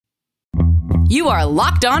You are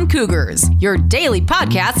Locked On Cougars, your daily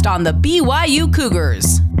podcast on the BYU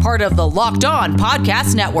Cougars, part of the Locked On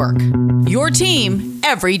Podcast Network. Your team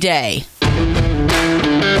every day.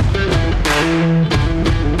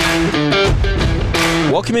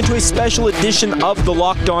 Welcome into a special edition of the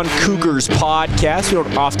Locked On Cougars podcast. We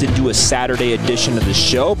don't often do a Saturday edition of the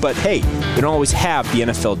show, but hey, we don't always have the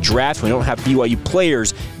NFL draft. We don't have BYU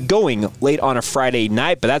players going late on a Friday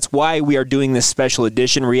night, but that's why we are doing this special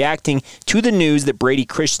edition, reacting to the news that Brady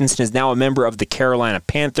Christensen is now a member of the Carolina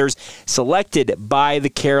Panthers, selected by the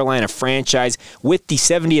Carolina franchise with the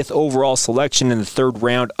 70th overall selection in the third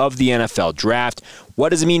round of the NFL draft. What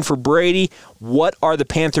does it mean for Brady? What are the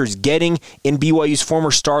Panthers getting in BYU's former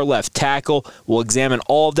star left tackle? We'll examine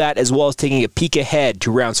all of that, as well as taking a peek ahead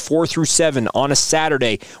to rounds 4 through 7 on a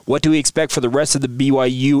Saturday. What do we expect for the rest of the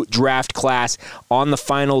BYU draft class on the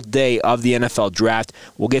final day of the NFL draft?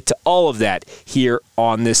 We'll get to all of that here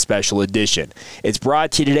on this special edition. It's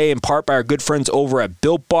brought to you today in part by our good friends over at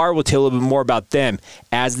Built Bar. We'll tell you a little bit more about them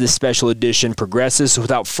as this special edition progresses. So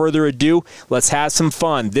without further ado, let's have some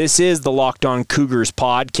fun. This is the Locked On Cougars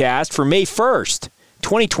podcast for May 1st,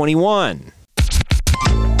 2021.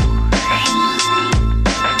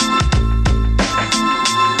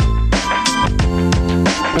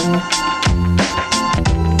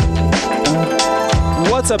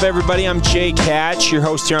 What's up, everybody? I'm Jake Hatch, your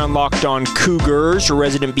host here on Locked On Cougars, your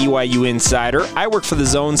resident BYU insider. I work for the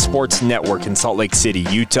Zone Sports Network in Salt Lake City,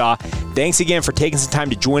 Utah. Thanks again for taking some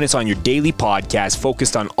time to join us on your daily podcast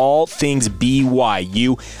focused on all things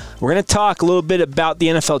BYU. We're going to talk a little bit about the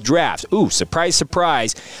NFL draft. Ooh, surprise,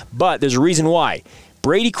 surprise, but there's a reason why.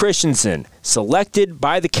 Brady Christensen, selected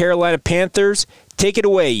by the Carolina Panthers. Take it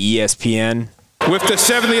away, ESPN. With the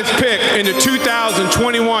 70th pick in the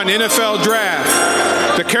 2021 NFL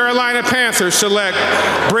Draft, the Carolina Panthers select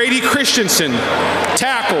Brady Christensen,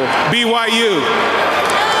 tackle, BYU.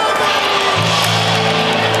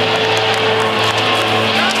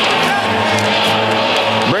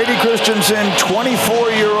 Brady Christensen,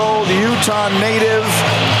 24-year-old Utah native,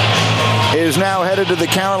 is now headed to the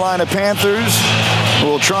Carolina Panthers.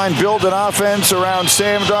 We'll try and build an offense around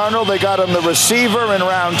Sam Darnold. They got him the receiver in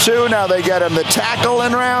round 2. Now they get him the tackle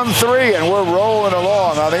in round 3. And we're rolling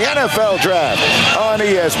along on the NFL draft on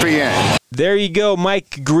ESPN. There you go,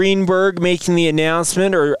 Mike Greenberg making the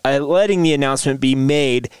announcement, or letting the announcement be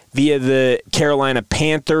made via the Carolina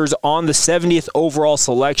Panthers on the 70th overall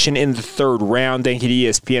selection in the third round. Thank you to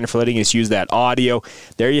ESPN for letting us use that audio.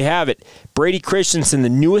 There you have it. Brady Christensen, the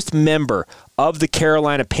newest member of the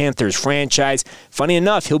Carolina Panthers franchise. Funny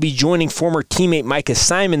enough, he'll be joining former teammate Micah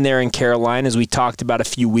Simon there in Carolina, as we talked about a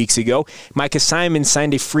few weeks ago. Micah Simon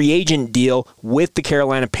signed a free agent deal with the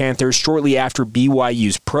Carolina Panthers shortly after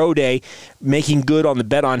BYU's Pro Day, making good on the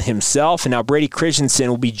bet on himself. And now Brady Christensen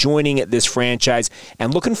will be joining this franchise,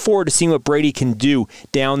 and looking forward to seeing what Brady can do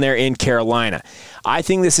down there in Carolina. I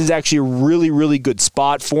think this is actually a really, really good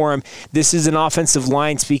spot for him. This is an offensive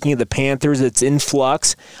line, speaking of the Panthers, that's in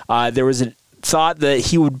flux. There was a thought that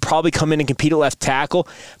he would probably come in and compete at left tackle.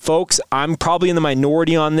 Folks, I'm probably in the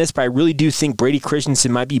minority on this, but I really do think Brady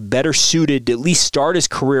Christensen might be better suited to at least start his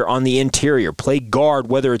career on the interior, play guard,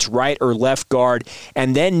 whether it's right or left guard,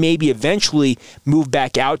 and then maybe eventually move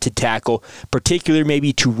back out to tackle, particularly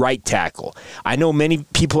maybe to right tackle. I know many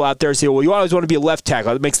people out there say, well, you always want to be a left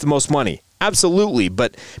tackle. That makes the most money. Absolutely,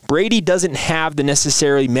 but Brady doesn't have the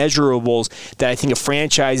necessary measurables that I think a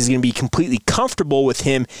franchise is going to be completely comfortable with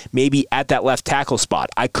him maybe at that left tackle spot.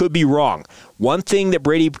 I could be wrong. One thing that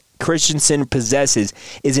Brady Christensen possesses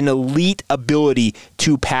is an elite ability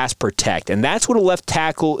to pass protect, and that's what a left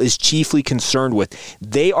tackle is chiefly concerned with.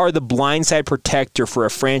 They are the blindside protector for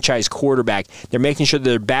a franchise quarterback. They're making sure that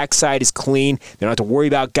their backside is clean. They don't have to worry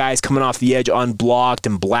about guys coming off the edge unblocked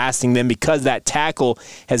and blasting them, because that tackle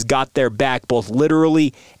has got their back both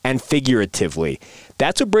literally and figuratively.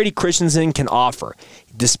 That's what Brady Christensen can offer.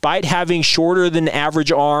 Despite having shorter than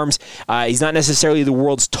average arms, he's not necessarily the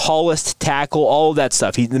world's tallest tackle, all of that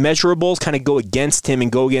stuff. The measurables kind of go against him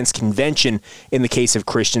and go against convention in the case of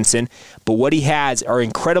Christensen. But what he has are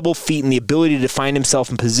incredible feet and the ability to find himself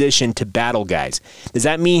in position to battle guys. Does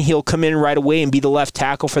that mean he'll come in right away and be the left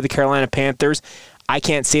tackle for the Carolina Panthers? I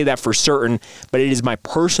can't say that for certain, but it is my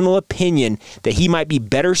personal opinion that he might be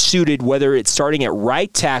better suited, whether it's starting at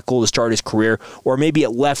right tackle to start his career or maybe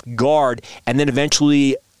at left guard and then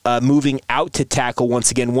eventually moving out to tackle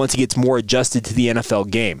once again once he gets more adjusted to the NFL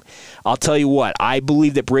game. I'll tell you what, I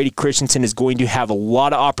believe that Brady Christensen is going to have a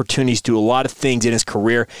lot of opportunities to do a lot of things in his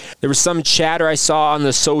career. There was some chatter I saw on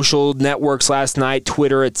the social networks last night,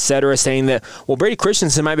 Twitter, etc., saying that, well, Brady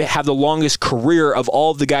Christensen might have the longest career of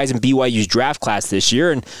all of the guys in BYU's draft class this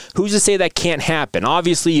year, and who's to say that can't happen?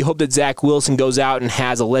 Obviously, you hope that Zach Wilson goes out and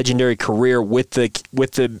has a legendary career with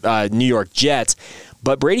the New York Jets,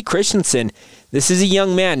 but Brady Christensen, this is a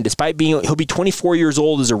young man, he'll be 24 years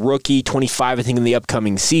old as a rookie, 25, I think, in the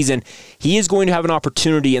upcoming season. He is going to have an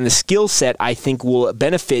opportunity, and the skill set, I think, will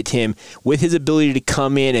benefit him with his ability to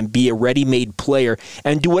come in and be a ready-made player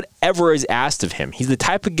and do whatever is asked of him. He's the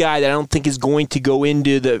type of guy that I don't think is going to go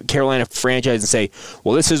into the Carolina franchise and say,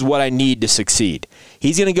 well, this is what I need to succeed.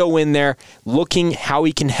 He's going to go in there looking how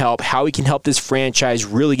he can help this franchise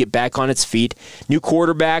really get back on its feet. New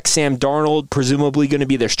quarterback, Sam Darnold, presumably going to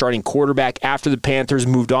be their starting quarterback after the Panthers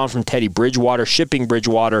moved on from Teddy Bridgewater, shipping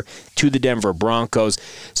Bridgewater to the Denver Broncos.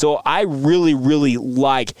 So I really, really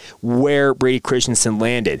like where Brady Christensen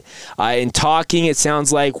landed. In talking, it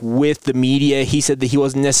sounds like, with the media, he said that he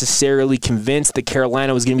wasn't necessarily convinced that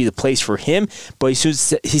Carolina was going to be the place for him, but he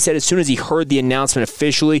said as soon as he heard the announcement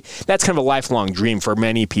officially, that's kind of a lifelong dream for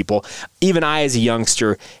many people. Even I, as a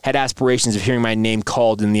youngster, had aspirations of hearing my name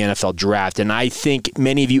called in the NFL draft, and I think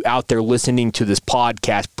many of you out there listening to this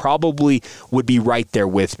podcast probably would be right there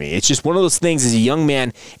with me. It's just one of those things as a young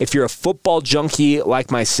man, if you're a football junkie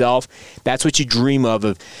like myself, that's what you dream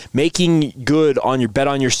of making good on your bet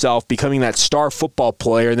on yourself, becoming that star football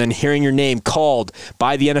player, and then hearing your name called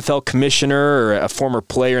by the NFL commissioner or a former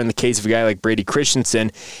player in the case of a guy like Brady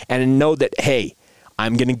Christensen, and know that, hey,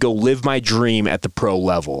 I'm going to go live my dream at the pro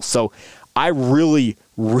level. So I really,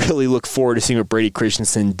 really look forward to seeing what Brady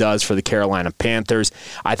Christensen does for the Carolina Panthers.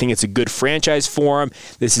 I think it's a good franchise for him.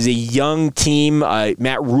 This is a young team.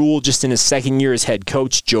 Matt Rule, just in his second year as head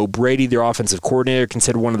coach. Joe Brady, their offensive coordinator,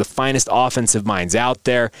 considered one of the finest offensive minds out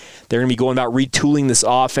there. They're going to be going about retooling this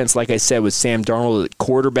offense, like I said, with Sam Darnold at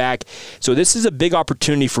quarterback. So this is a big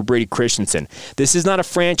opportunity for Brady Christensen. This is not a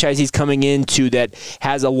franchise he's coming into that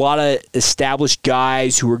has a lot of established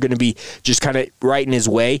guys who are going to be just kind of right in his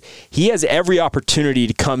way. He has every opportunity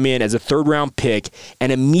to come in as a third-round pick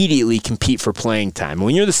and immediately compete for playing time.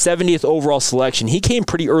 When you're the 70th overall selection, he came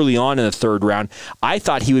pretty early on in the third round. I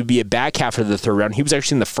thought he would be a back half of the third round. He was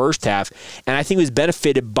actually in the first half, and I think he was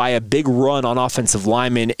benefited by a big run on offensive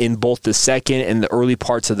linemen in both the second and the early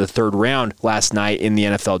parts of the third round last night in the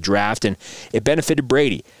NFL draft, and it benefited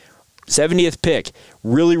Brady. 70th pick.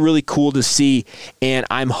 Really, really cool to see, and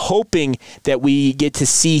I'm hoping that we get to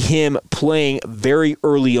see him playing very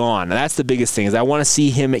early on. And that's the biggest thing, is I want to see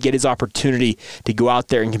him get his opportunity to go out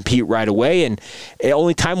there and compete right away, and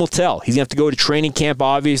only time will tell. He's going to have to go to training camp,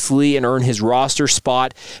 obviously, and earn his roster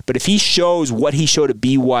spot, but if he shows what he showed at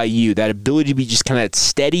BYU, that ability to be just kind of that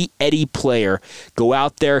steady Eddie player, go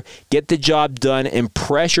out there, get the job done,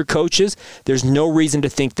 impress your coaches, there's no reason to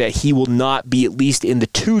think that he will not be at least in the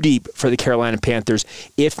two deep for the Carolina Panthers,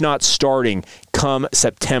 if not starting come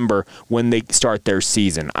September when they start their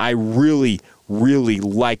season. I really, really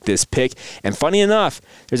like this pick. And funny enough,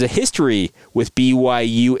 there's a history with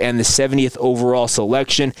BYU and the 70th overall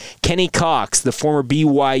selection. Kenny Cox, the former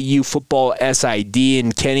BYU football SID.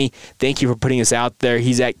 And Kenny, thank you for putting us out there.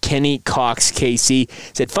 He's at Kenny Cox KC.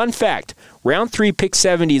 Said, fun fact, round 3, pick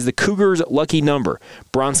 70 is the Cougars' lucky number.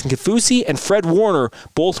 Bronson Kafusi and Fred Warner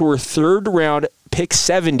both were third-round pick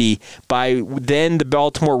 70 by then the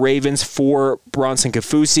Baltimore Ravens for Bronson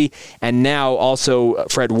Kafusi, and now also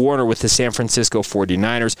Fred Warner with the San Francisco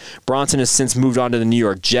 49ers. Bronson has since moved on to the New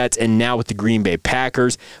York Jets and now with the Green Bay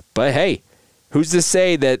Packers. But hey, who's to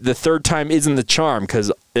say that the third time isn't the charm?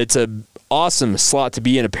 Because it's a awesome slot to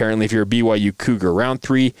be in, apparently, if you're a BYU Cougar. Round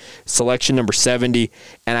 3, selection number 70,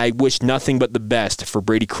 and I wish nothing but the best for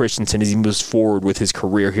Brady Christensen as he moves forward with his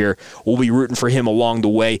career here. We'll be rooting for him along the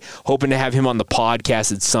way, hoping to have him on the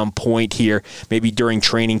podcast at some point here, maybe during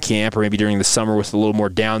training camp or maybe during the summer with a little more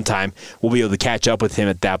downtime. We'll be able to catch up with him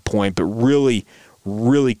at that point, but really,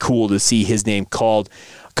 really cool to see his name called.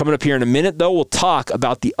 Coming up here in a minute, though, we'll talk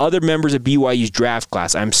about the other members of BYU's draft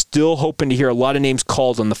class. I'm still hoping to hear a lot of names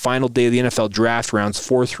called on the final day of the NFL draft, rounds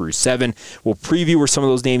 4 through 7. We'll preview where some of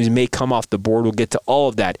those names may come off the board. We'll get to all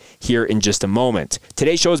of that here in just a moment.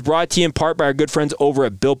 Today's show is brought to you in part by our good friends over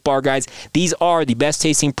at Built Bar, guys. These are the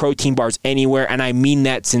best-tasting protein bars anywhere, and I mean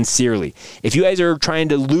that sincerely. If you guys are trying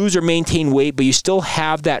to lose or maintain weight, but you still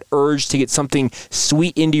have that urge to get something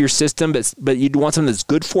sweet into your system, but you want something that's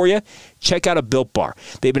good for you, check out a Built Bar.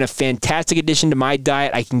 They They've been a fantastic addition to my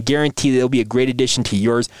diet. I can guarantee they'll be a great addition to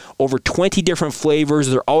yours. Over 20 different flavors.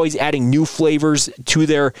 They're always adding new flavors to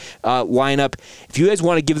their lineup. If you guys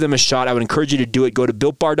want to give them a shot, I would encourage you to do it. Go to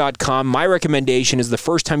BuiltBar.com. My recommendation is the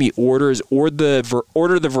first time you order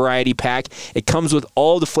the variety pack. It comes with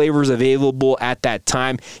all the flavors available at that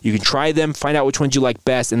time. You can try them, find out which ones you like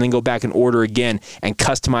best, and then go back and order again and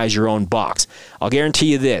customize your own box. I'll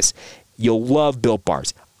guarantee you this. You'll love Built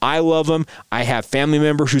Bars. I love them. I have family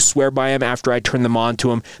members who swear by them after I turn them on to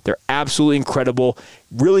them. They're absolutely incredible.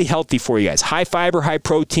 Really healthy for you guys. High fiber, high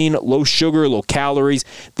protein, low sugar, low calories.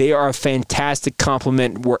 They are a fantastic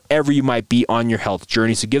complement wherever you might be on your health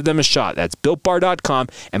journey. So give them a shot. That's BuiltBar.com.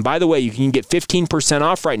 And by the way, you can get 15%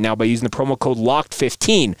 off right now by using the promo code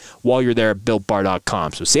LOCKED15 while you're there at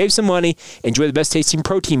BuiltBar.com. So save some money, enjoy the best tasting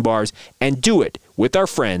protein bars, and do it with our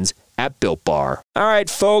friends at Built Bar. All right,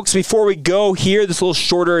 folks, before we go here, this little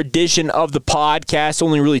shorter edition of the podcast,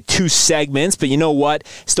 only really 2 segments, but you know what?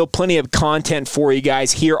 Still plenty of content for you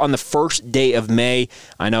guys here on the first day of May.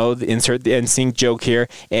 I know, insert the NSYNC joke here.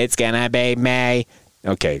 It's gonna be May.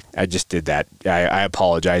 Okay, I just did that. I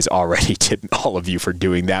apologize already to all of you for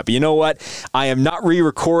doing that. But you know what? I am not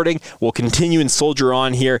re-recording. We'll continue and soldier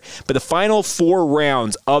on here. But the final 4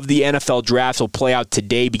 rounds of the NFL draft will play out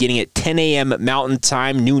today, beginning at 10 a.m. Mountain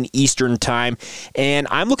Time, noon Eastern Time. And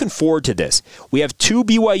I'm looking forward to this. We have 2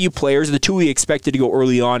 BYU players. The 2 we expected to go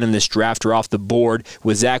early on in this draft are off the board,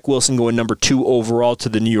 with Zach Wilson going number 2 overall to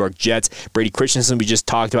the New York Jets. Brady Christensen, we just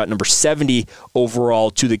talked about, number 70 overall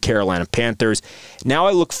to the Carolina Panthers. Now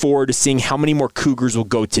I look forward to seeing how many more Cougars will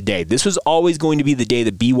go today. This was always going to be the day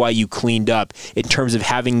that BYU cleaned up in terms of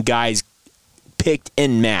having guys picked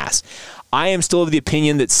en masse. I am still of the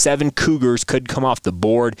opinion that 7 Cougars could come off the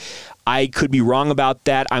board. I could be wrong about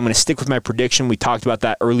that. I'm going to stick with my prediction. We talked about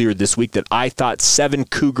that earlier this week, that I thought 7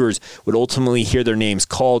 Cougars would ultimately hear their names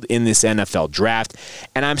called in this NFL draft,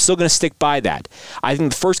 and I'm still going to stick by that. I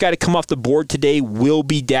think the first guy to come off the board today will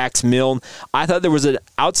be Dax Milne. I thought there was an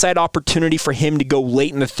outside opportunity for him to go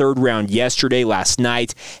late in the 3rd round last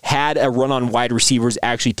night. Had a run on wide receivers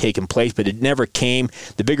actually taken place, but it never came.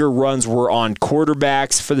 The bigger runs were on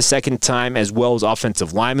quarterbacks for the second time, as well as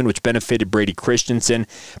offensive linemen, which benefited Brady Christensen.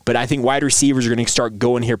 But I think wide receivers are going to start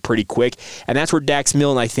going here pretty quick, and that's where Dax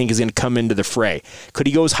Milne, I think, is going to come into the fray. Could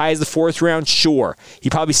he go as high as the 4th round? Sure. He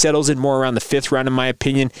probably settles in more around the 5th round, in my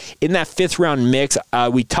opinion. In that 5th round mix,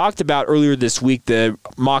 we talked about earlier this week, the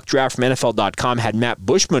mock draft from NFL.com had Matt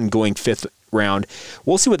Bushman going 5th round.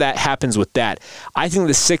 We'll see what that happens with that. I think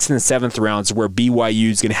the 6th and 7th rounds are where BYU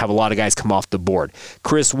is going to have a lot of guys come off the board.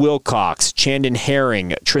 Chris Wilcox, Chandon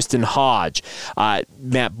Herring, Tristan Hodge,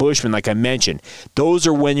 Matt Bushman, like I mentioned. Those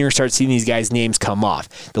are when you're going to start seeing these guys' names come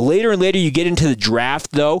off. The later and later you get into the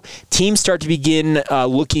draft, though, teams start to begin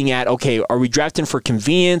looking at, okay, are we drafting for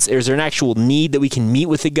convenience? Is there an actual need that we can meet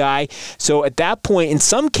with the guy? So at that point, in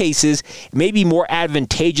some cases, it may be more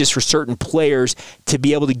advantageous for certain players to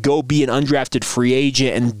be able to go be an undrafted free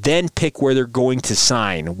agent and then pick where they're going to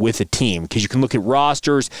sign with a team, because you can look at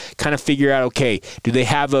rosters, kind of figure out, okay, do they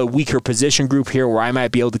have a weaker position group here where I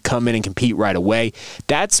might be able to come in and compete right away?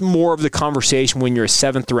 That's more of the conversation when you're a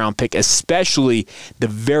 7th round pick, especially the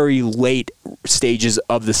very late stages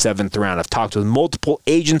of the 7th round. I've talked with multiple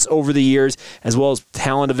agents over the years, as well as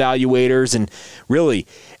talent evaluators, and really,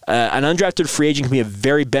 an undrafted free agent can be a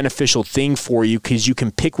very beneficial thing for you, because you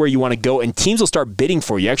can pick where you want to go, and teams will start bidding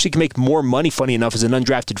for you. You actually can make more money, funny enough, as an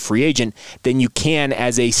undrafted free agent than you can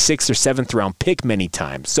as a 6th or 7th round pick many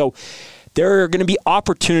times. So there are going to be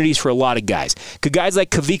opportunities for a lot of guys. Could guys like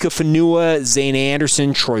Kavika Fanua, Zane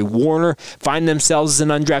Anderson, Troy Warner find themselves as an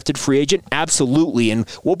undrafted free agent? Absolutely, and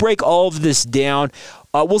we'll break all of this down.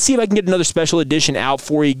 We'll see if I can get another special edition out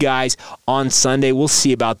for you guys on Sunday. We'll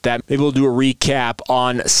see about that. Maybe we'll do a recap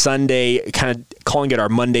on Sunday, kind of calling it our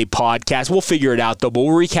Monday podcast. We'll figure it out, though, but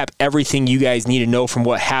we'll recap everything you guys need to know from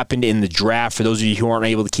what happened in the draft for those of you who aren't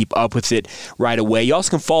able to keep up with it right away. You also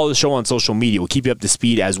can follow the show on social media. We'll keep you up to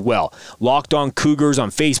speed as well. Locked On Cougars on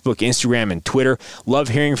Facebook, Instagram, and Twitter. Love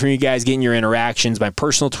hearing from you guys, getting your interactions. My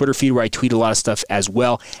personal Twitter feed, where I tweet a lot of stuff as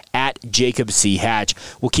well, at Jacob C. Hatch.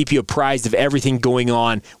 We'll keep you apprised of everything going on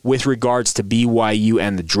with regards to BYU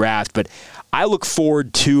and the draft, but I look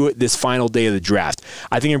forward to this final day of the draft.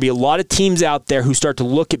 I think there'll be a lot of teams out there who start to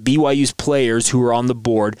look at BYU's players who are on the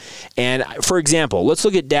board. And for example, let's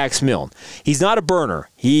look at Dax Milne. He's not a burner.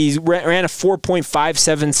 He ran a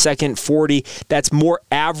 4.57 second 40. That's more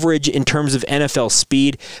average in terms of NFL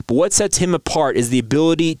speed. But what sets him apart is the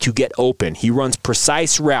ability to get open. He runs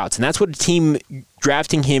precise routes, and that's what a team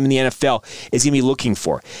drafting him in the NFL is going to be looking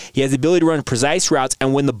for. He has the ability to run precise routes,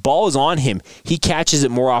 and when the ball is on him, he catches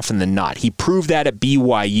it more often than not. He proved that at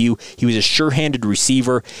BYU. He was a sure-handed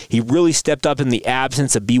receiver. He really stepped up in the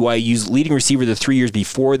absence of BYU's leading receiver the 3 years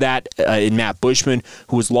before that in Matt Bushman,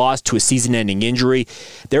 who was lost to a season-ending injury.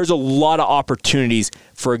 There's a lot of opportunities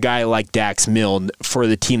for a guy like Dax Milne for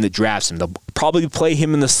the team that drafts him. They'll probably play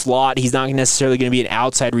him in the slot. He's not necessarily going to be an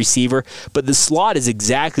outside receiver, but the slot is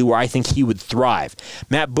exactly where I think he would thrive.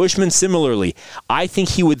 Matt Bushman, similarly, I think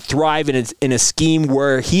he would thrive in a scheme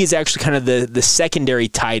where he is actually kind of the secondary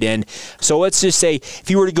tight end. So let's just say if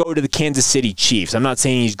he were to go to the Kansas City Chiefs, I'm not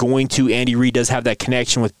saying he's going to. Andy Reid does have that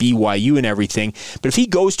connection with BYU and everything, but if he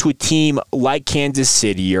goes to a team like Kansas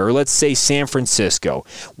City or let's say San Francisco,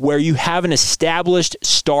 where you have an established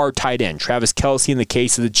star tight end, Travis Kelce in the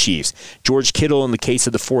case of the Chiefs, George Kittle in the case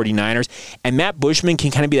of the 49ers, and Matt Bushman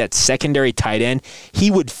can kind of be that secondary tight end,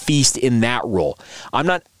 he would feast in that role. I'm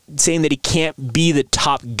not saying that he can't be the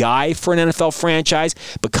top guy for an NFL franchise,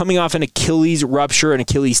 but coming off an Achilles rupture, an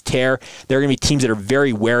Achilles tear, there are going to be teams that are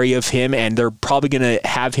very wary of him, and they're probably going to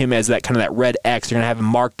have him as that kind of that red X. They're going to have him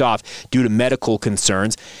marked off due to medical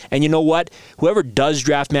concerns. And you know what? Whoever does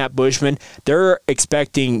draft Matt Bushman, they're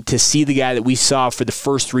expecting to see the guy that we saw for the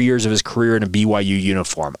first 3 years of his career in a BYU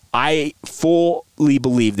uniform. I fully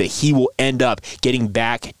believe that he will end up getting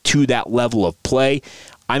back to that level of play.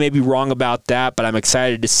 I may be wrong about that, but I'm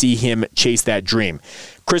excited to see him chase that dream.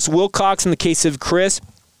 Chris Wilcox, in the case of Chris,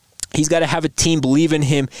 he's got to have a team believe in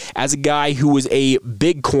him as a guy who was a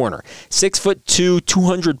big corner. 6'2",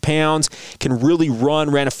 200 pounds, can really run,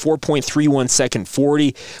 ran a 4.31 second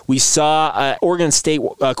 40. We saw Oregon State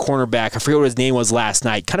cornerback, I forget what his name was last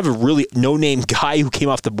night, kind of a really no-name guy who came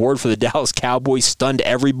off the board for the Dallas Cowboys, stunned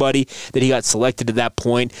everybody that he got selected at that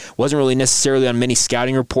point. Wasn't really necessarily on many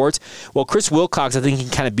scouting reports. Well, Chris Wilcox, I think he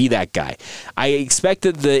can kind of be that guy. I expect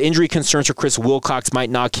that the injury concerns for Chris Wilcox might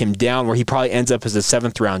knock him down, where he probably ends up as a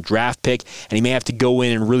 7th-round draft pick, and he may have to go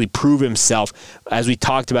in and really prove himself, as we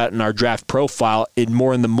talked about in our draft profile,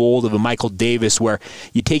 more in the mold of a Michael Davis, where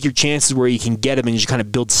you take your chances where you can get him and you just kind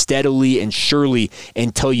of build steadily and surely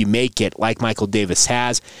until you make it, like Michael Davis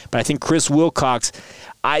has. But I think Chris Wilcox,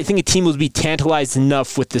 I think a team will be tantalized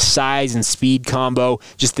enough with the size and speed combo,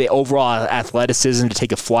 just the overall athleticism to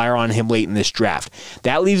take a flyer on him late in this draft.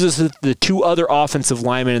 That leaves us with the 2 other offensive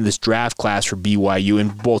linemen in this draft class for BYU, in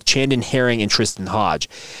both Chandon Herring and Tristan Hodge.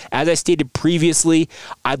 As I stated previously,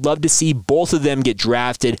 I'd love to see both of them get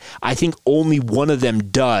drafted. I think only one of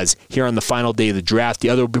them does here on the final day of the draft. The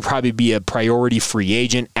other will probably be a priority free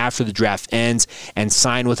agent after the draft ends and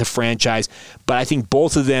sign with a franchise. But I think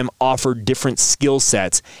both of them offer different skill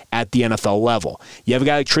sets at the NFL level. You have a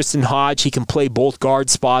guy like Tristan Hodge. He can play both guard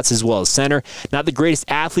spots as well as center. Not the greatest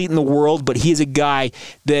athlete in the world, but he is a guy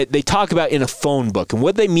that they talk about in a phone book. And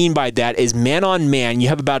what they mean by that is man-on-man, you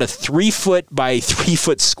have about a 3-foot by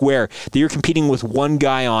 3-foot square that you're competing with one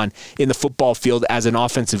guy on in the football field as an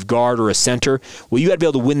offensive guard or a center. Well, you got to be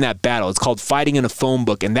able to win that battle. It's called fighting in a phone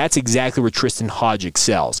book, and that's exactly where Tristan Hodge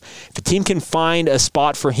excels. If a team can find a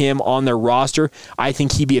spot for him on their roster, I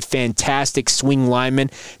think he'd be a fantastic swing lineman.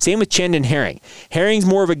 Same with Chandon Herring. Herring's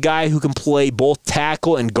more of a guy who can play both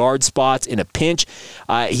tackle and guard spots in a pinch.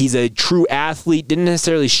 He's a true athlete. Didn't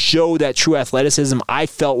necessarily show that true athleticism, I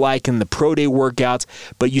felt like, in the pro day workouts,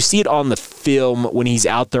 but you see it on the film when he's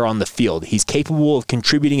out there on the field. He's capable of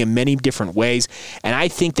contributing in many different ways, and I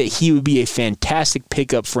think that he would be a fantastic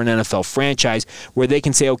pickup for an NFL franchise where they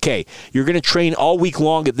can say, okay, you're going to train all week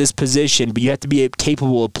long at this position, but you have to be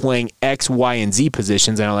capable of playing X, Y, and Z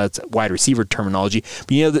positions. I know that's wide receiver terminology,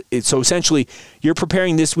 but you know, so essentially, you're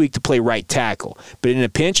preparing this week to play right tackle. But in a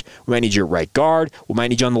pinch, we might need you at right guard. We might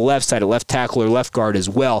need you on the left side at left tackle or left guard as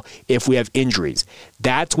well if we have injuries.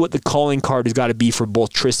 That's what the calling card has got to be for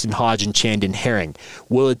both Tristan Hodge and Chandon Herring.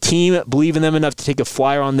 Will a team believe in them enough to take a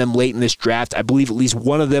flyer on them late in this draft? I believe at least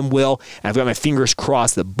one of them will, and I've got my fingers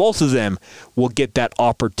crossed that both of them will get that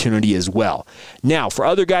opportunity as well. Now, for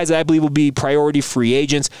other guys that I believe will be priority free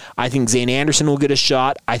agents, I think Zane Anderson will get a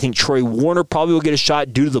shot. I think Troy Warner probably will get a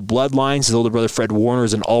shot due to the bloodlines. His older brother Fred Warner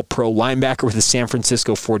is an all-pro linebacker with the San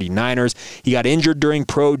Francisco 49ers. He got injured during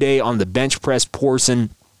pro day on the bench press portion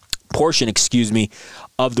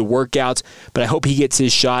of the workouts, but I hope he gets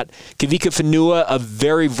his shot. Kavika Fanua, a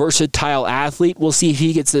very versatile athlete. We'll see if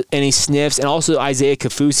he gets any sniffs. And also Isaiah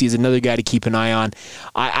Kafusi is another guy to keep an eye on.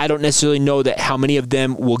 I don't necessarily know that how many of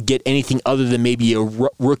them will get anything other than maybe a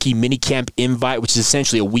rookie minicamp invite, which is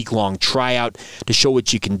essentially a week-long tryout to show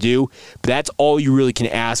what you can do. But that's all you really can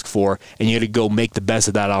ask for, and you got to go make the best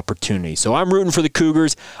of that opportunity. So I'm rooting for the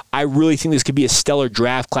Cougars. I really think this could be a stellar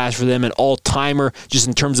draft class for them, an all-timer just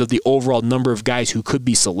in terms of the overall number of guys who could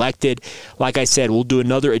be selected. Like I said, we'll do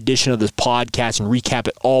another edition of this podcast and recap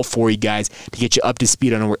it all for you guys to get you up to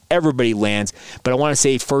speed on where everybody lands. But I want to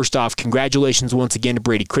say, first off, congratulations once again to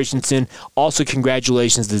Brady Christensen. Also,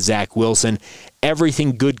 congratulations to Zach Wilson.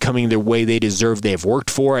 Everything good coming their way. They deserve. They have worked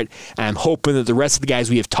for it. And I'm hoping that the rest of the guys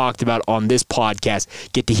we have talked about on this podcast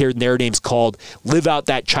get to hear their names called, live out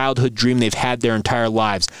that childhood dream they've had their entire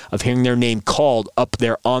lives of hearing their name called up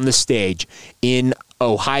there on the stage in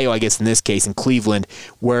Ohio, I guess in this case, in Cleveland,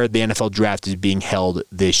 where the NFL draft is being held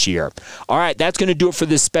this year. All right, that's going to do it for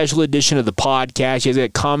this special edition of the podcast. You guys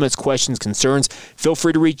got comments, questions, concerns, feel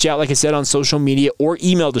free to reach out, like I said, on social media or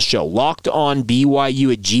email the show.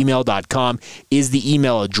 LockedOnBYU@gmail.com is the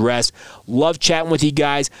email address. Love chatting with you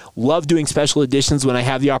guys. Love doing special editions when I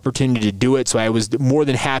have the opportunity to do it, so I was more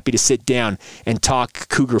than happy to sit down and talk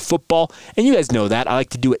Cougar football. And you guys know that. I like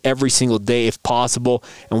to do it every single day if possible,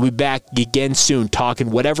 and we'll be back again soon talking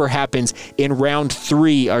whatever happens in round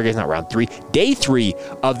 3, or I guess not round 3, day 3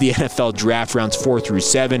 of the NFL draft, rounds 4 through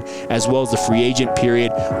 7, as well as the free agent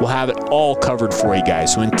period. We'll have it all covered for you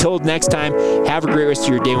guys. So until next time, have a great rest of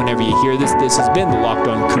your day whenever you hear this. This has been the Locked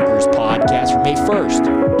On Cougars podcast for May 1st,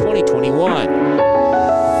 2021.